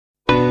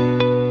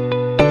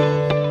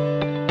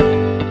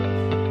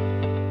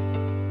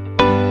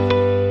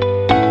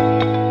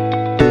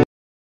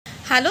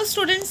Hello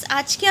students,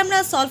 আজকে আমরা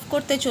solve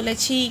করতে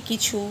চলেছি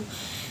কিছু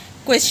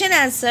কোয়েশ্চেন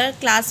অ্যান্সার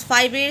ক্লাস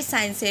 5-এর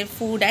সায়েন্সের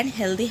ফুড অ্যান্ড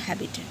হেলদি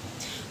হ্যাবিটের।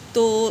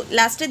 তো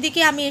লাস্টের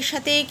দিকে আমি এর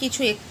সাথে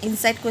কিছু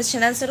ইনসাইট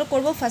কোয়েশ্চেন অ্যান্সারও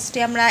করবো। ফার্স্টে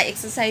আমরা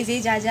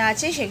এক্সারসাইজেই যা যা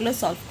আছে সেগুলো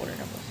সলভ করে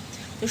নেব।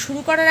 তো শুরু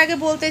করার আগে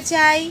বলতে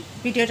চাই,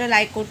 ভিডিওটা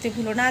লাইক করতে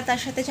ভুলো না, তার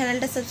সাথে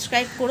চ্যানেলটা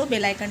সাবস্ক্রাইব করো,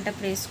 বেল আইকনটা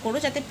প্রেস করো,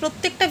 যাতে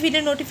প্রত্যেকটা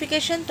ভিডিও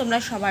নোটিফিকেশান তোমরা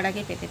সবার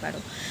আগে পেতে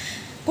পারো।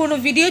 কোনো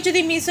ভিডিও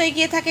যদি মিস হয়ে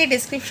গিয়ে থাকে,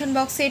 ডেসক্রিপশন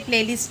বক্সে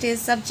প্লেলিস্টে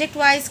সাবজেক্ট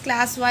ওয়াইজ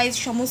ক্লাস ওয়াইজ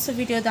সমস্ত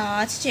ভিডিও দেওয়া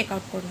আছে, চেক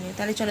আউট করে নিও।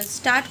 তাহলে চলো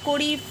স্টার্ট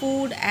করি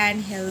ফুড অ্যান্ড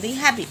হেলদি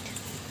হ্যাবিট।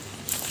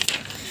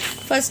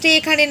 ফার্স্টে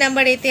এখানে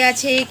নাম্বার এতে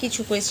আছে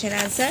কিছু question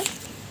answer.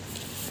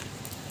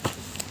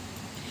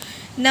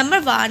 Number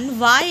 1,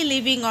 why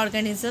living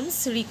organisms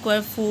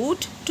require food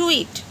to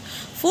eat?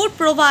 Food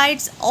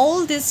provides all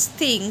these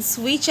things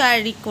which are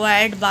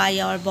required by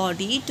our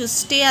body to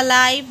stay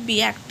alive, be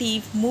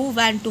active, move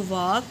and to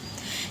work,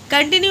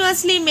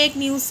 continuously make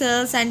new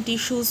cells and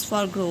tissues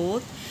for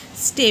growth,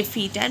 stay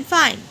fit and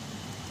fine.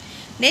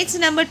 Next,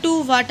 number 2,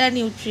 what are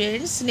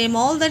nutrients? Name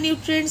all the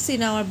nutrients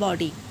in our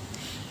body.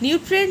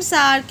 Nutrients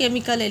are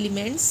chemical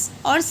elements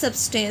or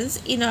substance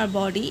in our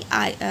body,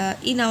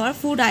 in our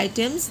food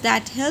items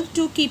that help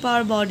to keep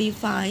our body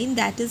fine,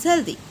 that is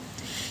healthy.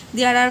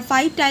 There are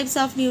 5 types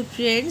of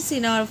nutrients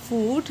in our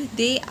food.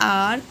 They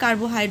are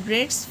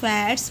carbohydrates,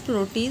 fats,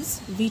 proteins,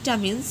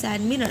 vitamins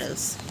and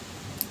minerals.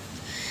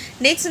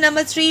 Next,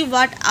 number 3,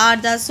 what are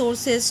the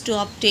sources to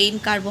obtain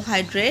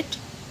carbohydrate?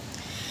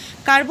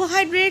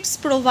 Carbohydrates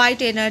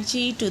provide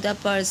energy to the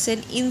person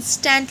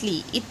instantly.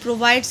 It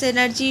provides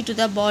energy to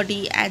the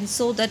body, and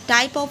so the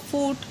type of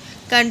food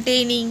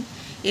containing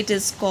it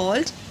is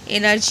called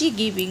energy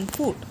giving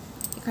food.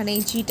 এখানে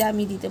জিটা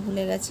আমি দিতে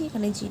ভুলে গেছি,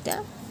 এখানে জিটা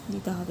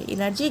দিতে হবে,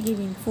 energy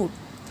giving food.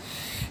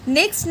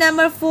 Next,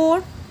 number 4,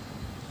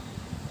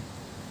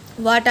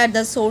 what are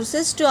the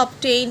sources to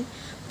obtain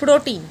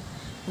protein?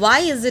 Why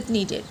is it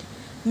needed?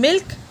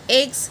 Milk,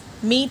 eggs,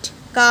 meat,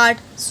 curd,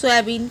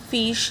 soybean,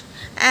 fish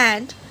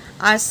and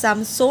are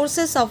some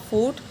sources of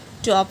food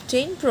to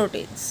obtain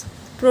proteins.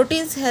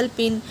 Proteins help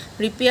in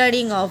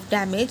repairing of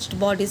damaged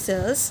body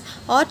cells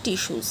or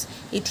tissues.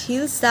 It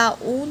heals the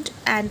wound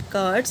and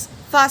cuts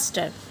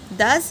faster.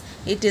 Thus,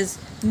 it is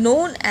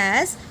known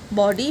as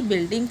body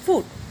building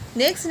food.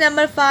 Next,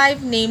 number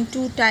 5, name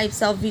 2 types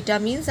of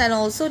vitamins and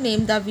also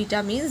name the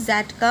vitamins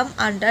that come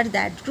under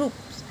that group.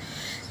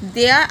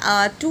 There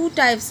are 2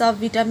 types of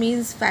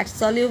vitamins, fat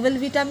soluble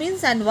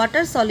vitamins and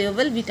water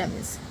soluble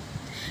vitamins.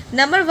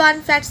 Number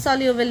 1, fat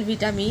soluble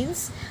vitamins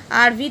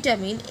are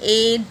vitamin A,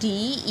 D,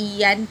 E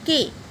and K.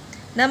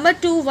 Number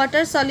 2,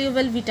 water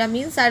soluble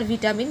vitamins are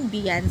vitamin B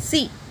and C.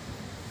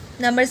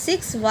 Number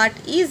 6, what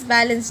is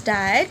balanced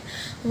diet?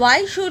 Why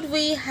should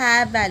we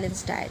have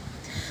balanced diet?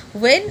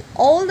 When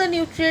all the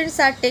nutrients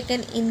are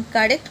taken in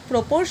correct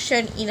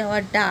proportion in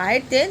our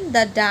diet, then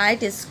the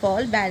diet is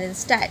called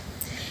balanced diet.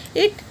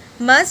 It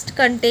must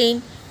contain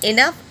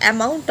enough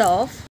amount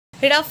of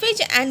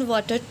roughage and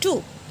water too.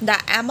 The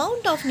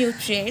amount of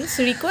nutrients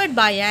required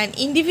by an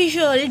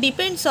individual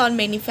depends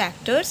on many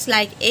factors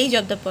like age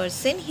of the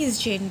person, his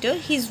gender,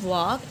 his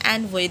work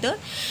and whether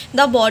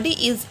the body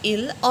is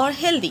ill or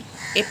healthy.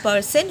 A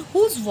person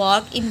whose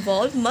work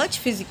involves much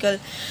physical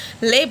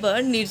labor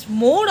needs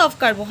more of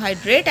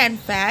carbohydrate and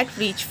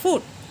fat-rich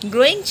food.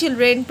 Growing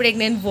children,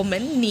 pregnant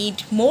women need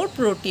more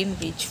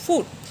protein-rich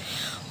food.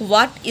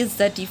 What is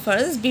the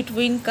difference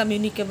between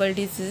communicable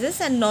diseases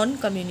and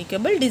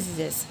non-communicable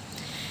diseases?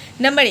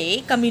 Number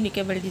 8,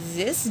 communicable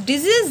diseases.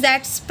 Diseases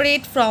that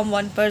spread from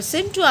one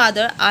person to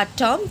other are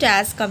termed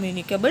as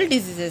communicable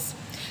diseases.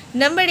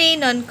 Number 8,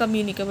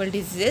 non-communicable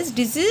diseases.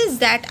 Diseases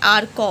that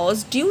are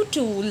caused due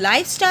to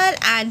lifestyle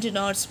and do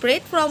not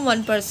spread from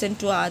one person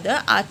to other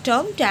are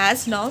termed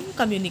as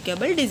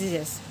non-communicable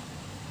diseases.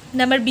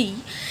 Number B,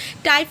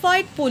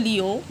 typhoid,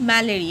 polio,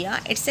 malaria,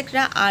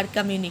 etc. are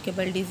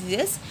communicable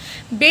diseases.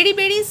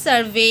 Beriberi,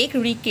 cervix,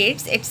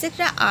 rickets,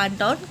 etc. are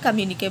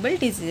non-communicable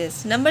diseases.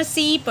 Number C,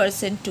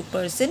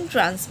 person-to-person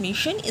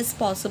transmission is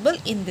possible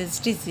in these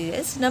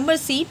diseases. Number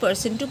C,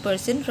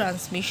 person-to-person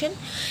transmission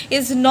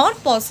is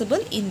not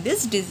possible in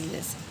these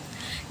diseases.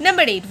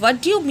 Number 8,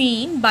 what do you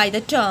mean by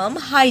the term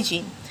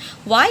hygiene?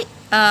 Why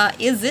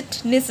is it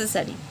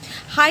necessary?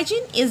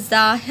 Hygiene is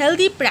the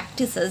healthy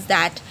practices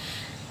that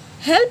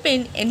help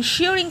in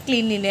ensuring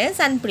cleanliness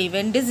and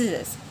prevent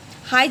diseases.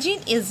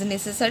 Hygiene is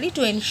necessary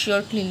to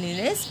ensure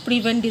cleanliness,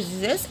 prevent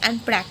diseases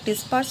and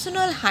practice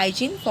personal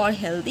hygiene for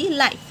healthy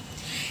life.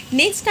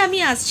 Next আমি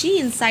আসছি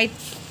insight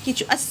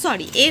কিছু,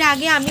 sorry এর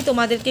আগে আমি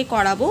তোমাদেরকে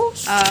করাবো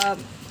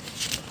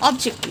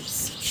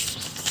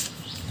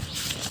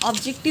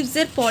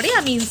অবজেক্টিভসের পরে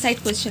আমি ইনসাইট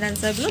কোয়েশ্চেন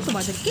অ্যান্সারগুলো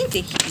তোমাদেরকে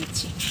দেখিয়ে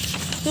দিচ্ছি।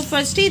 তো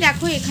ফার্স্টেই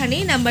দেখো এখানে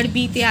নাম্বার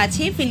বিতে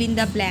আছে fill in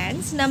the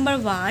blanks. Number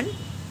 1,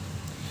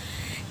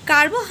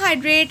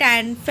 carbohydrate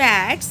and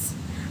fats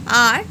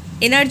are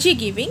energy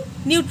giving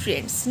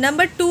nutrients.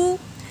 Number 2,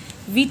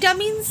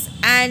 vitamins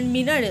and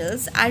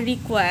minerals are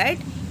required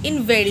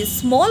in very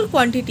small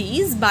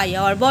quantities by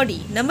our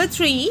body. Number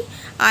 3,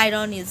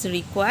 iron is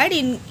required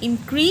in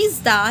increase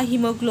the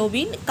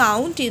hemoglobin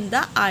count in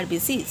the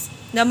RBCs.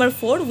 Number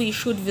 4, we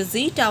should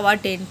visit our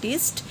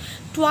dentist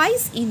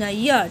twice in a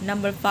year.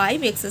 Number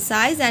 5,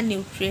 exercise and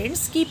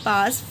nutrients keep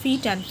us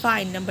fit and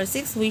fine. Number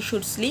 6, we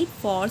should sleep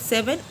for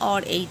 7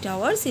 or 8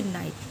 hours in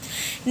night.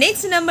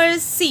 Next, number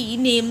C,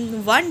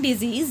 name one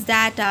disease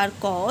that are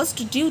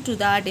caused due to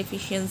the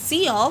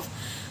deficiency of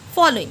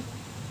following: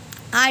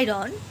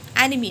 iron,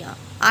 anemia;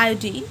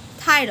 iodine,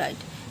 thyroid;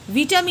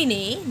 vitamin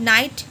A,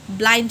 night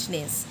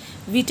blindness;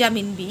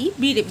 vitamin B,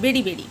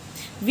 beriberi;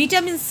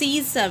 vitamin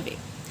C, survey.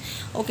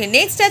 Okay,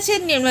 next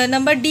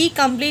number D,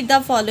 complete the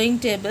following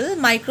table: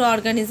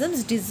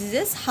 microorganisms,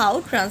 diseases,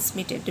 how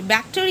transmitted: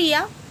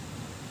 bacteria,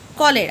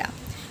 cholera,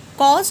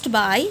 caused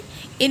by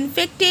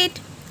infected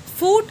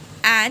food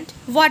and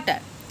water.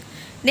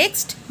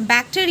 Next,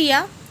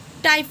 bacteria,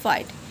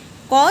 typhoid,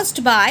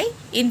 caused by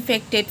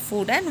infected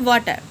food and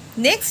water.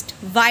 Next,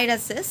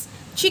 viruses,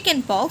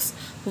 chickenpox,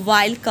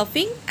 while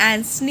coughing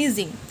and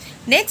sneezing.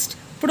 Next,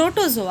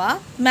 protozoa,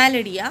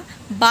 malaria,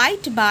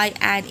 bite by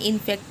an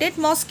infected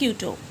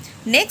mosquito.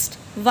 Next,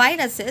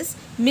 viruses,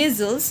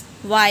 measles,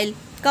 while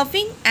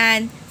coughing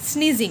and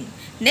sneezing.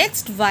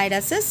 Next,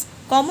 viruses,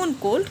 common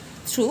cold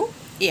through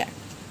air.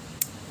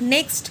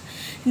 Next,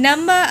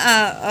 number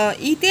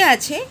ite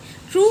ache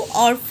true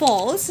or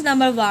false.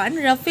 Number 1,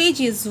 roughage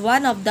is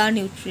one of the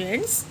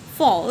nutrients.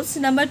 False.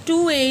 Number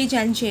 2, age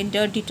and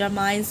gender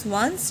determines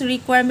one's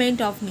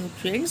requirement of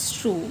nutrients.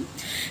 True.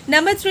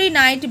 Number 3,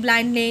 night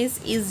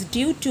blindness is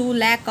due to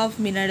lack of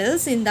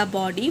minerals in the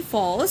body.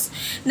 False.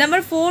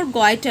 Number 4,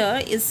 goiter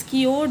is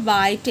cured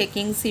by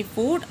taking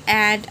seafood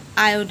and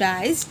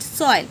iodized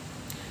soil.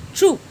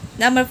 True.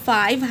 Number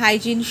 5,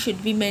 hygiene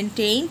should be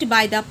maintained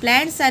by the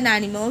plants and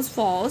animals.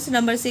 False.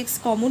 Number 6,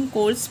 common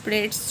cold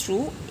spreads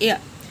through air.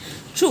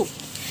 True.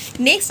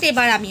 Next,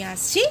 ebar ami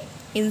aschi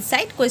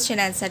inside question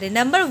answer.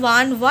 Number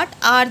 1, what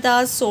are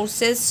the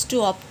sources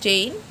to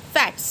obtain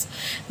fats?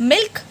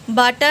 Milk,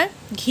 butter,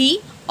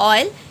 ghee,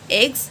 oil,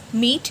 eggs,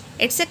 meat,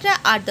 etc.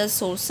 are the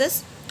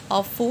sources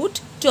of food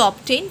to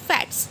obtain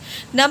fats.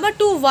 Number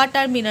 2, what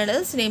are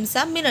minerals? Name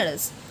some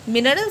minerals.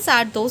 Minerals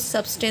are those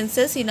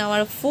substances in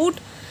our food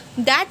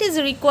that is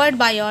required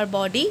by our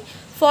body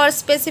for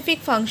specific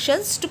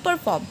functions to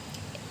perform.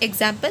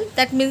 Example,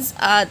 that means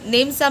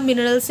name some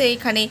minerals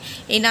ekhane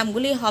ei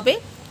namguli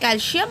hobe: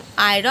 calcium,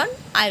 iron,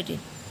 iodine.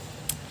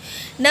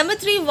 Number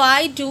 3,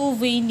 why do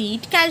we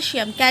need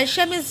calcium?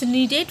 Calcium is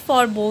needed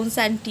for bones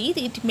and teeth.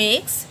 It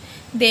makes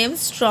them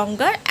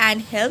stronger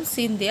and helps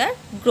in their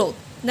growth.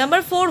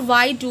 Number 4,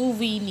 why do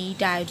we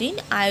need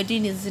iodine?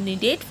 Iodine is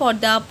needed for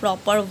the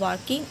proper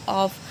working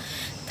of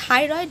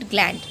thyroid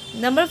gland.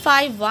 Number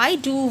 5, why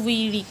do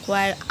we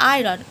require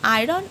iron?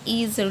 Iron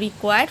is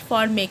required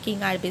for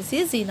making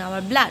RBCs in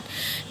our blood.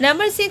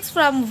 Number 6,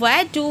 from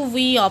where do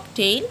we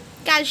obtain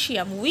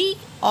calcium? We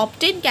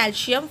obtain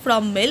calcium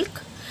from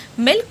milk,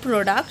 milk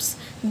products,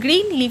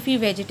 green leafy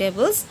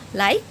vegetables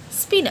like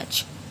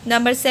spinach.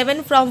 Number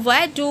 7, from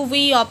where do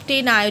we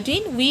obtain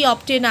iodine? We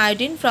obtain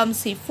iodine from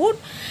seafood,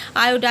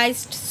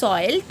 iodized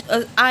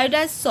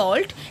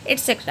salt,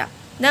 etc.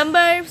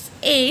 Number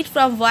 8,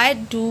 from where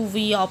do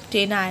we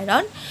obtain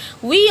iron?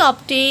 We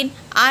obtain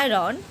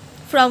iron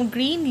from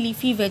green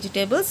leafy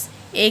vegetables,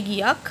 egg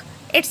yolk,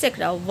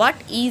 etc. What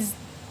is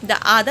the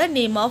other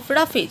name of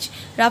roughage?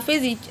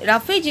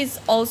 Roughage is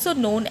also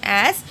known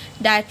as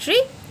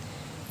dietary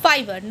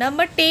fiber.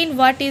 Number 10,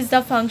 what is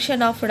the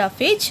function of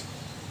roughage?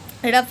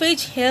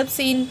 Roughage helps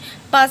in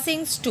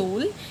passing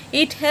stool.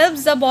 It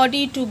helps the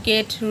body to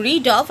get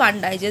rid of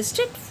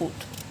undigested food.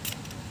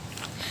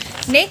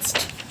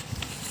 Next,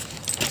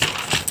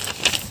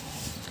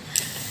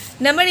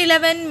 number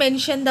 11,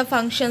 mention the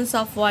functions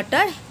of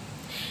water.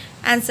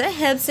 Answer: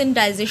 helps in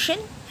digestion,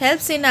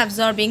 helps in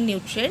absorbing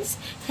nutrients,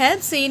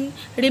 helps in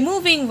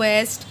removing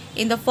waste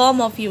in the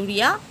form of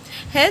urea,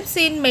 helps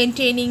in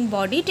maintaining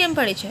body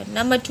temperature.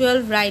 Number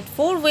 12, write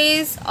 4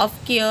 ways of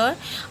care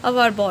of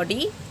our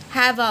body.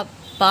 Have a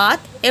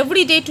bath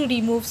every day to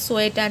remove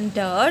sweat and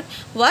dirt.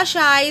 Wash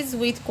eyes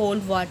with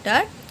cold water.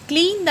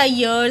 Clean the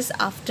ears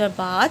after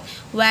bath.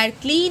 Wear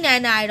clean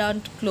and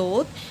ironed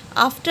clothes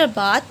after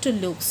bath to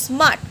look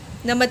smart.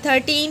 Number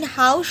 13,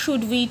 how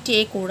should we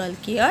take oral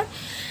care?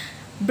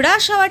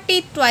 Brush our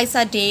teeth twice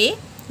a day.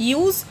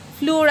 Use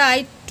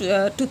fluoride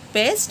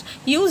toothpaste.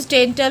 Use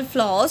dental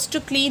floss to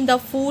clean the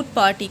food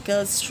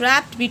particles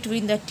trapped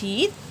between the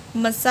teeth.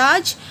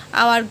 Massage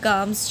our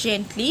gums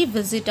gently.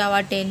 Visit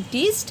our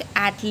dentist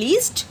at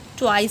least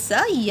twice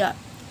a year.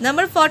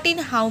 Number 14,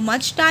 how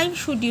much time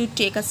should you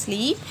take a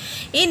sleep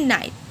in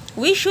night?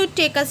 We should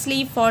take a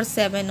sleep for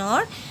 7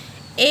 or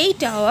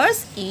 8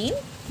 hours in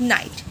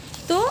night.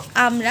 তো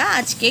আমরা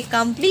আজকে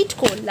complete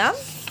করলাম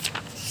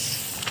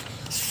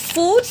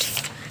food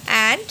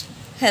and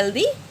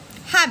healthy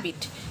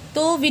habit.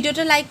 তো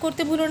ভিডিওটা like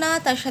করতে ভুলো না,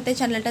 তার সাথে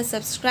চ্যানেলটা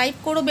সাবস্ক্রাইব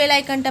করো, বেল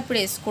আইকনটা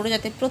প্রেস করো,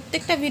 যাতে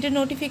প্রত্যেকটা ভিডিও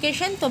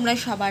নোটিফিকেশান তোমরা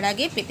সবার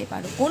আগে পেতে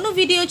পারো। কোনো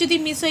ভিডিও যদি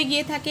মিস হয়ে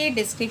গিয়ে থাকে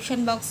ডেসক্রিপশন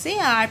বক্সে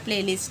আর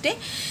প্লেলিস্টে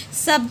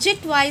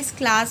সাবজেক্ট ওয়াইজ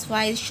ক্লাস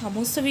ওয়াইজ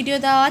সমস্ত ভিডিও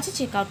দেওয়া আছে,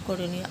 চেক আউট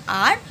করে নিও।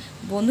 আর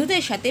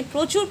বন্ধুদের সাথে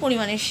প্রচুর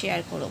পরিমাণে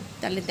শেয়ার করো।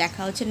 তাহলে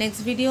দেখা হচ্ছে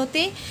নেক্সট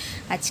ভিডিওতে।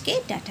 আজকে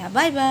টাটা,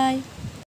 বাই বাই।